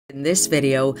In this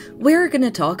video, we're going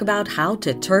to talk about how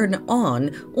to turn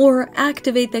on or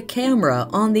activate the camera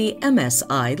on the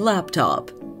MSI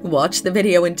laptop. Watch the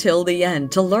video until the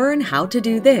end to learn how to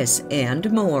do this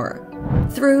and more.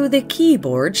 Through the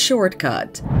keyboard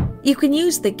shortcut. You can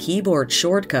use the keyboard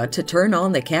shortcut to turn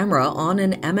on the camera on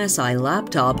an MSI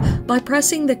laptop by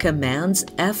pressing the commands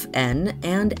Fn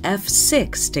and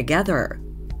F6 together.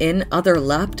 In other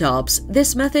laptops,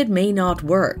 this method may not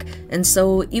work, and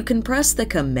so you can press the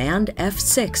command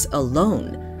F6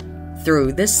 alone.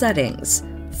 Through the settings,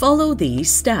 follow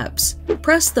these steps.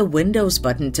 Press the Windows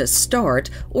button to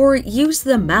start, or use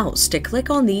the mouse to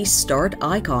click on the Start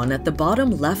icon at the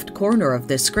bottom left corner of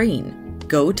the screen.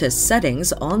 Go to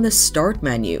Settings on the Start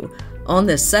menu. On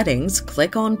the Settings,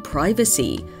 click on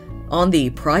Privacy. On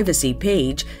the Privacy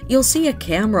page, you'll see a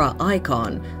camera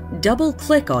icon.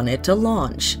 Double-click on it to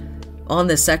launch. On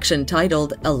the section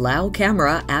titled Allow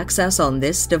Camera Access on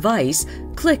this device,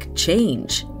 click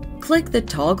Change. Click the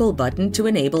toggle button to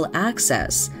enable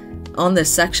access. On the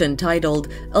section titled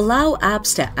Allow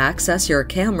Apps to Access Your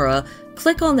Camera,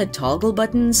 click on the toggle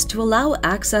buttons to allow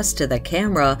access to the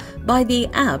camera by the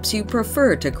apps you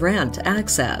prefer to grant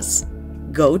access.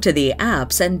 Go to the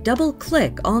apps and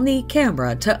double-click on the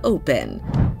camera to open.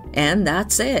 And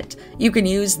that's it. You can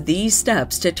use these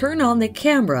steps to turn on the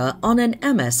camera on an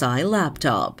MSI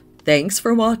laptop. Thanks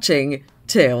for watching.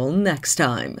 Till next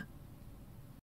time.